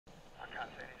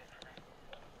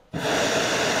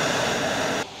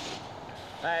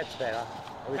That's better.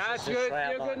 That's good.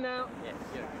 You're good now. Yes.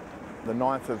 The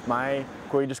 9th of May,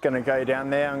 we're just going to go down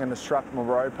there. I'm going to strap my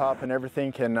rope up and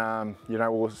everything, and you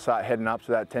know, we'll start heading up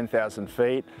to that 10,000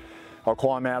 feet. I'll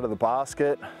climb out of the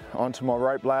basket onto my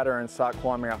rope ladder and start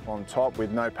climbing up on top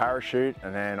with no parachute,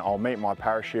 and then I'll meet my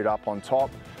parachute up on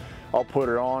top. I'll put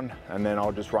it on, and then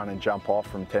I'll just run and jump off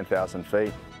from 10,000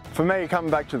 feet. For me, coming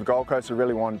back to the Gold Coast, I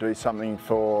really want to do something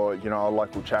for, you know, a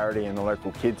local charity and the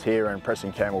local kids here, and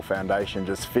Preston Campbell Foundation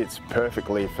just fits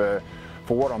perfectly for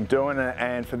what I'm doing,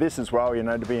 and for this as well, you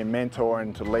know, to be a mentor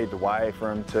and to lead the way for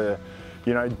them to,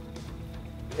 you know,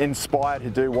 inspire to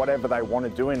do whatever they want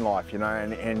to do in life, you know,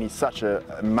 and he's such an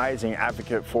amazing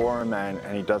advocate for them,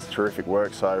 and he does terrific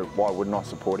work, so why wouldn't I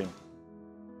support him?